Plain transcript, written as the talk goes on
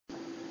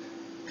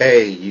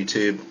Hey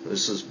YouTube,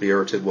 this is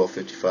BR Tidwell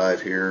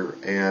 55 here,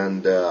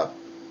 and thought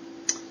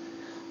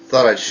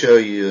I'd show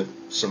you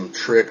some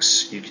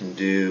tricks you can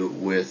do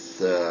with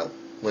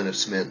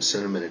Linux Mint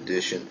Cinnamon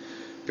Edition,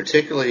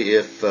 particularly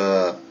if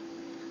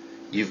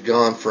you've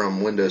gone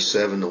from Windows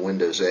 7 to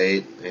Windows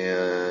 8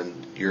 and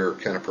you're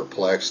kind of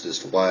perplexed as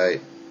to why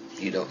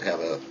you don't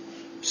have a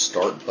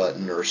start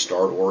button or a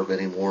start orb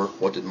anymore.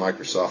 What did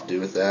Microsoft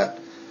do with that?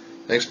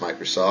 Thanks,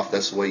 Microsoft.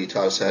 That's the way you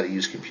taught us how to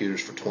use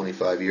computers for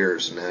 25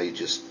 years, and now you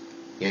just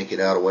yank it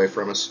out away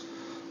from us.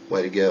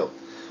 Way to go.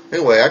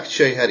 Anyway, I can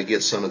show you how to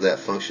get some of that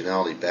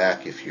functionality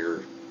back if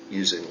you're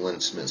using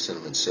Linux Mint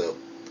Cinnamon. So,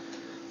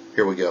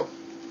 here we go.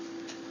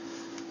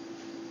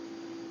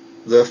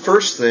 The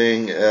first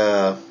thing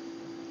that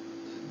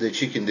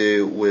you can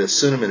do with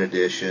Cinnamon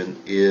Edition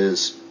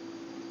is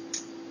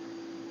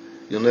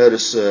you'll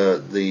notice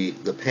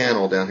the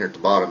panel down here at the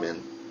bottom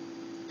in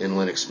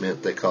Linux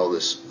Mint. They call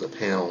this the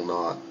panel,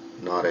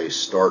 not a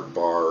start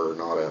bar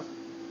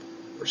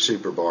or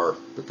Superbar,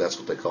 but that's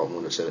what they call it in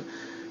Windows 7.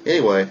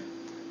 Anyway,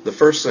 the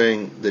first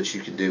thing that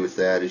you can do with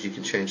that is you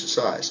can change the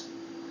size.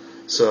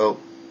 So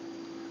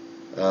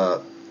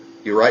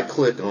you right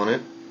click on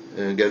it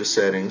and go to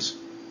settings,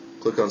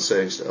 click on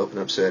settings to open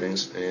up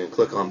settings, and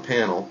click on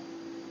panel,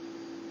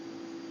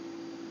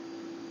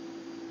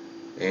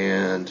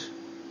 and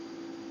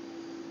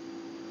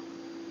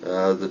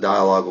the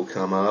dialog will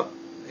come up,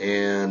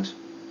 and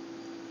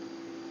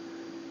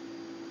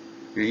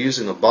you're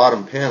using a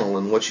bottom panel,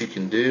 and what you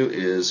can do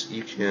is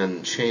you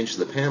can change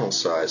the panel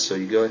size. So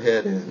you go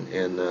ahead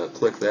and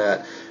click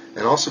that,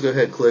 and also go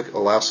ahead and click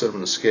allow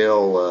Cinnamon to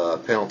scale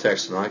panel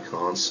text and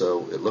icons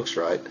so it looks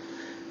right.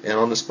 And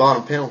on this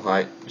bottom panel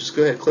height, just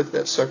go ahead and click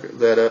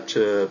that up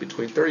to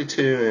between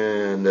 32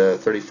 and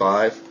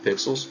 35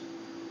 pixels.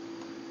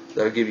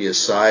 That'll give you a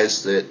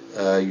size that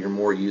you're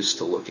more used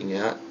to looking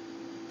at.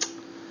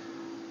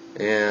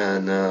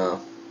 And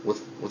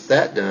with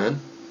that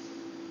done,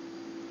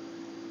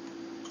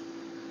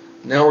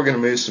 now we're going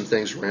to move some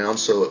things around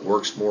so it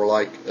works more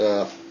like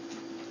the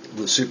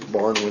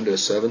Superbar in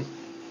Windows 7.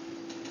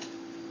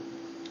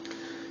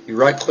 You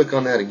right click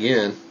on that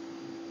again,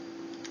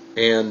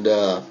 and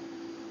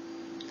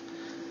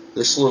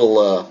this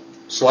little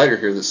slider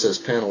here that says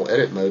panel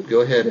edit mode,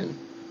 go ahead and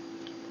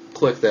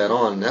click that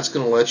on, and that's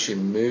going to let you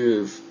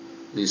move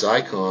these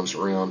icons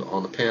around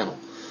on the panel.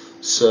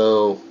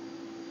 So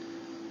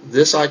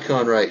this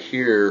icon right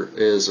here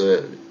is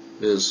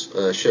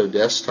a show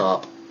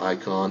desktop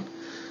icon.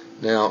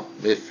 Now,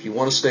 if you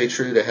want to stay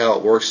true to how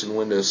it works in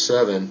Windows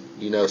 7,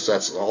 you notice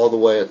that's all the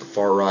way at the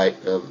far right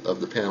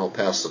of the panel,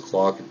 past the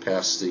clock and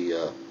past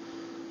the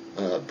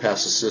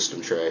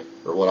system tray,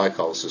 or what I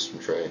call the system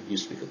tray. It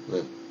used to be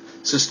the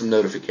system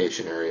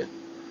notification area.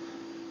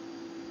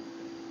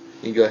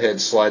 You can go ahead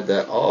and slide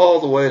that all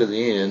the way to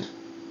the end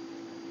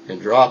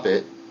and drop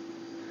it,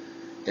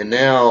 and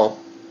now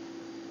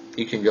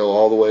you can go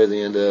all the way to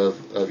the end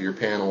of your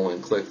panel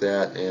and click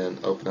that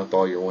and open up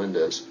all your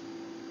windows.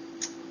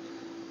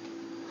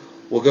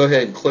 We'll go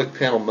ahead and click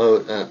panel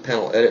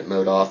edit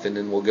mode off, and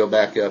then we'll go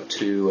back up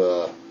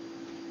to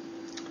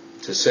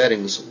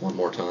settings one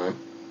more time.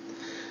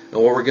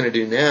 And what we're going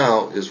to do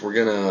now is we're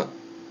going to,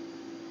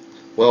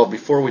 well,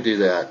 before we do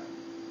that,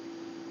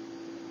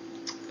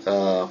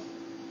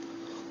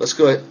 let's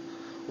go ahead.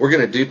 We're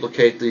going to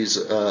duplicate these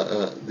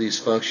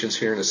functions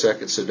here in a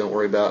second, so don't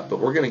worry about it. But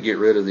we're going to get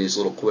rid of these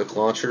little quick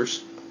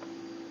launchers.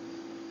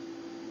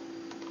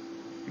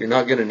 You're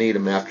not going to need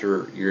them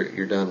after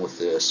you're done with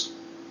this.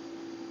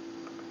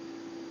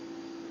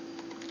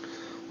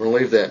 We're going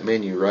to leave that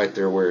menu right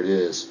there where it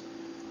is.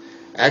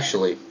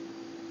 Actually,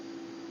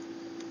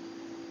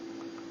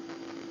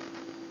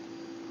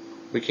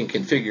 we can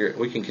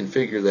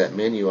configure that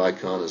menu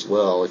icon as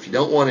well. If you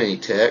don't want any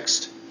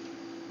text,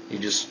 you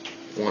just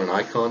want an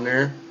icon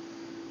there,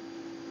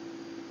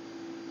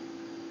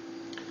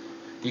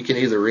 you can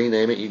either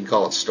rename it, you can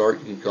call it Start,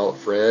 you can call it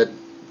Fred,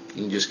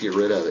 you can just get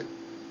rid of it.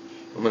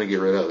 I'm going to get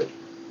rid of it.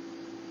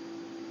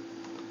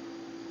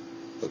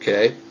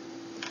 Okay,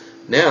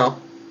 now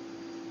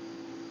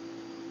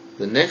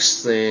the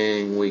next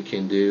thing we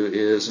can do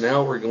is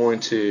now we're going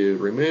to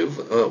remove,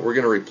 we're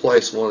going to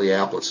replace one of the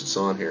applets that's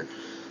on here.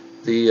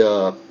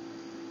 The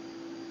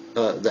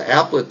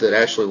applet that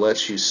actually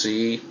lets you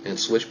see and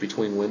switch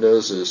between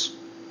windows is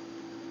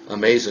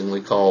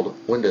amazingly called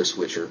Window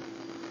Switcher.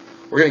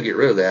 We're going to get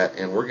rid of that,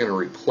 and we're going to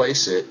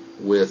replace it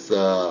with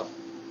a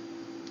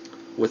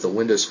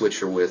Window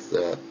Switcher with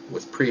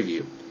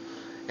Preview.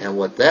 And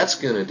what that's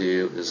going to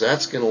do is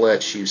that's going to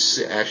let you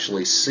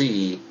actually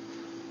see.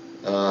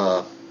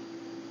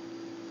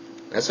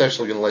 That's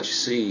actually going to let you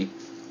see,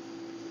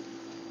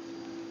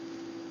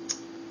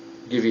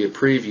 give you a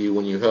preview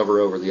when you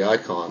hover over the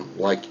icon,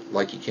 like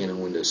you can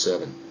in Windows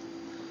 7.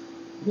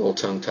 I'm a little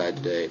tongue-tied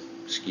today,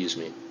 excuse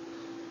me.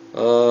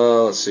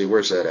 Let's see,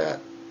 where's that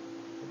at?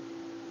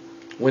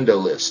 Window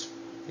list.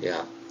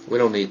 Yeah, we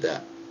don't need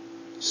that.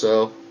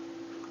 So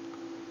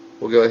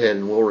we'll go ahead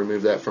and we'll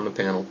remove that from the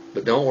panel.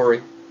 But don't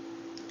worry,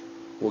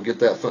 we'll get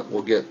that.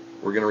 We're going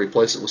to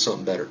replace it with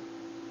something better.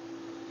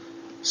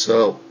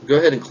 So go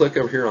ahead and click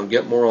over here on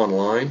Get More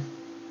Online.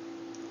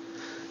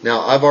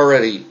 Now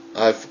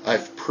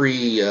I've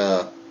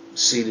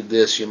pre-seeded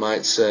this, you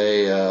might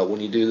say. When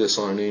you do this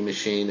on a new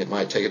machine, it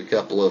might take it a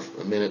couple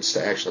of minutes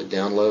to actually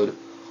download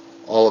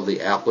all of the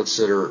applets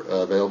that are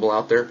available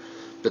out there.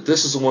 But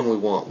this is the one we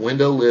want,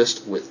 Window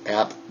List with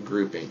App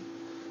Grouping.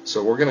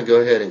 So we're going to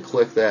go ahead and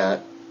click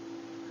that,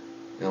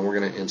 and we're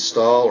going to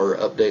install or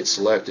update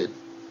selected.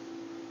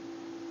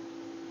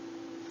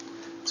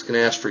 It's going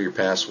to ask for your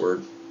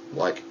password,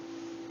 like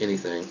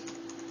anything.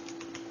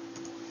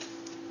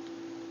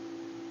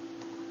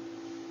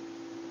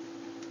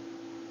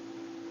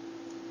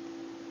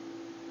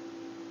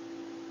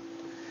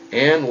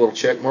 And a little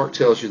check mark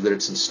tells you that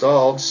it's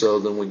installed, so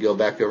then we go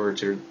back over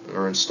to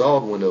our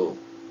installed window,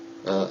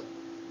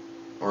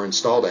 our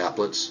installed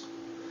applets,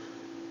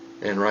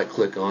 and right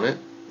click on it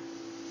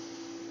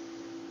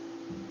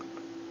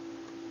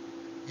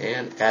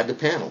and add to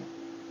panel.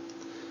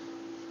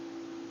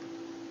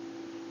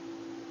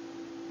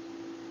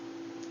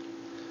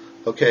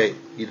 Okay,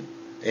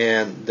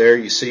 and there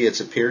you see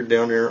it's appeared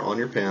down there on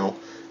your panel,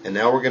 and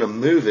now we're going to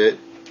move it.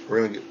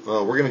 We're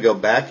going to go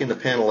back into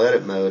panel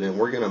edit mode, and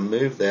we're going to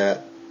move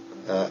that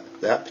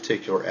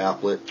particular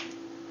applet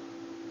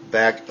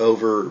back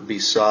over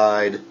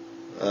beside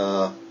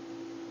the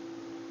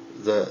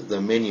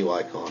menu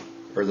icon,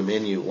 or the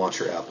menu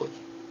launcher applet.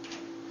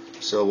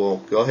 So we'll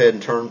go ahead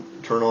and turn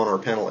on our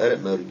panel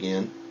edit mode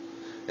again,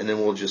 and then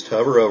we'll just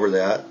hover over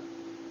that.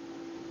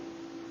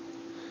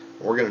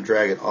 We're going to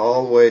drag it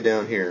all the way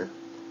down here,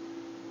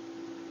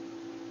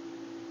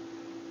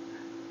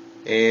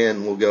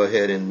 and we'll go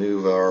ahead and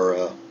move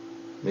our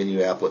menu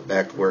applet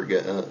back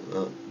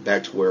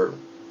to where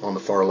on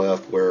the far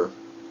left where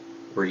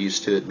we're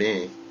used to it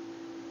being.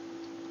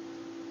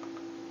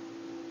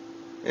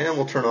 And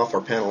we'll turn off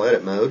our panel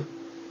edit mode,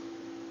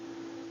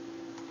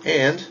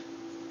 and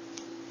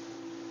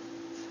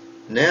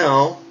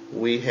now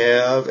we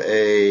have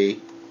a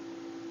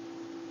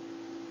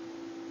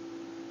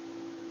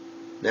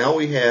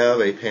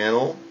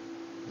panel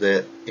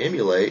that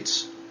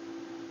emulates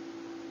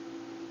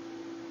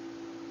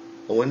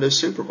a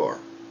Windows Superbar.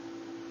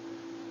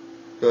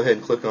 Go ahead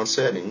and click on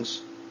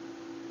Settings,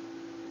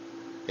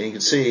 and you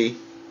can see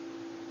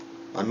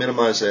I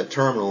minimize that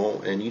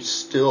terminal, and you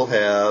still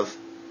have,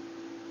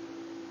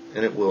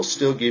 and it will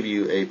still give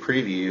you a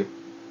preview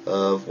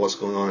of what's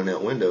going on in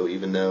that window,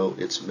 even though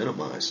it's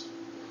minimized.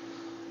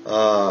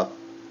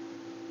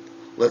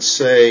 Let's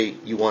say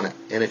you want to,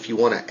 and if you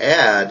want to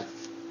add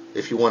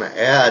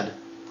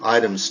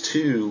items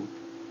to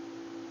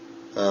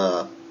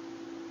the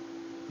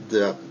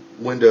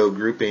window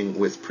grouping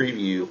with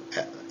preview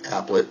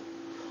applet,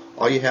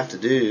 all you have to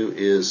do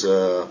is,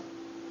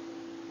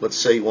 let's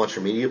say you want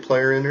your media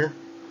player in there.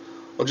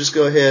 Well, just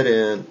go ahead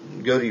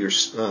and go to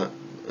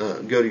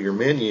your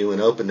menu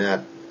and open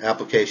that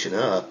application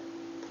up,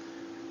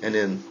 and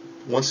then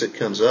once it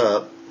comes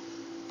up,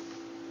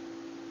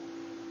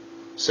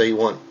 say you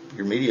want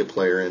your media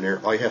player in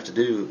there, all you have to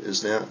do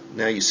is,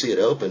 now you see it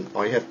open,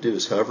 all you have to do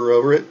is hover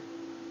over it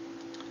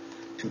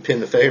and pin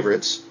to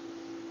favorites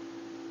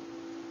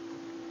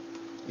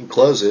and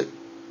close it,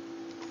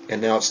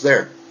 and now it's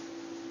there.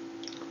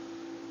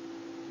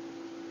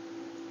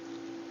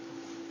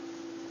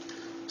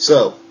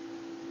 So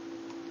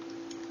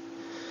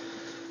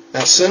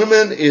now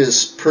Cinnamon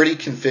is pretty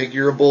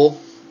configurable.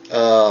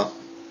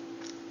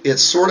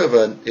 It's sort of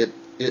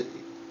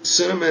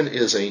Cinnamon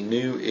is a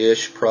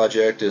new-ish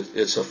project.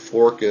 It's a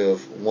fork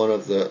of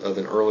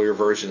an earlier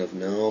version of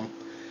GNOME.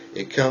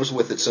 It comes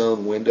with its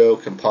own window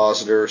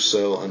compositor,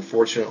 so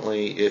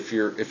unfortunately, if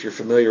you're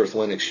familiar with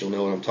Linux, you'll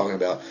know what I'm talking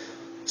about.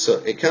 So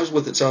it comes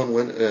with its own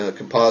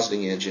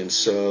compositing engine.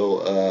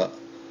 So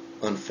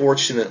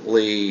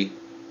unfortunately,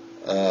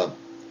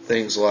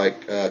 things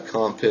like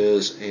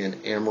Compiz and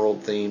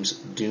Emerald themes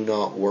do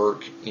not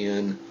work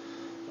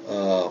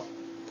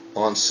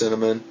on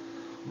Cinnamon,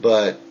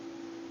 but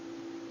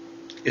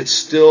it's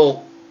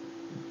still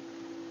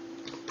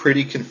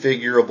pretty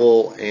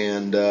configurable,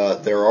 and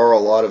there are a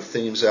lot of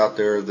themes out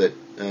there that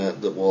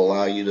will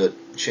allow you to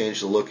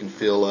change the look and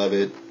feel of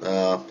it.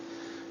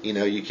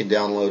 You can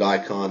download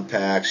icon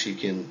packs, you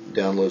can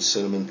download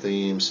Cinnamon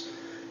themes,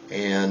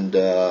 and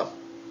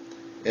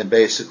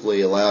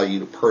basically allow you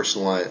to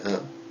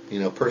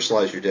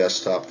personalize your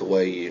desktop the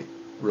way you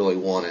really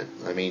want it.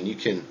 I mean, you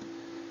can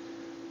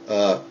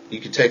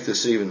take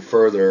this even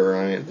further.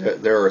 I mean,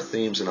 there are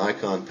themes and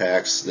icon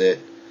packs that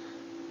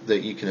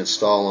you can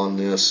install on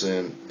this,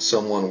 and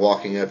someone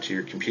walking up to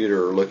your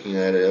computer or looking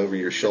at it over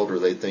your shoulder,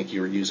 they'd think you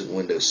were using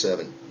Windows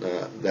 7.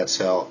 That's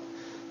how,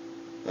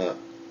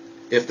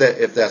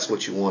 if that's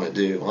what you want to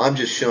do. I'm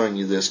just showing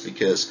you this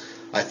because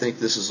I think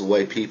this is the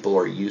way people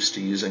are used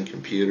to using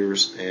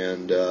computers,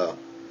 and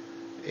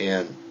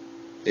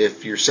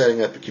if you're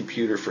setting up a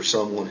computer for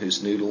someone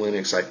who's new to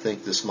Linux, I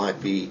think this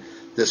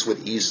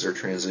would ease their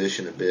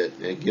transition a bit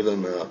and give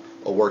them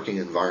a working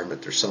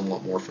environment they're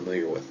somewhat more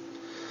familiar with.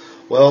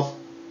 Well,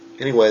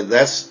 anyway,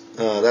 that's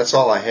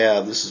all I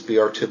have. This is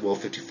BR Tidwell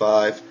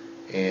 55,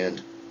 and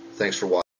thanks for watching.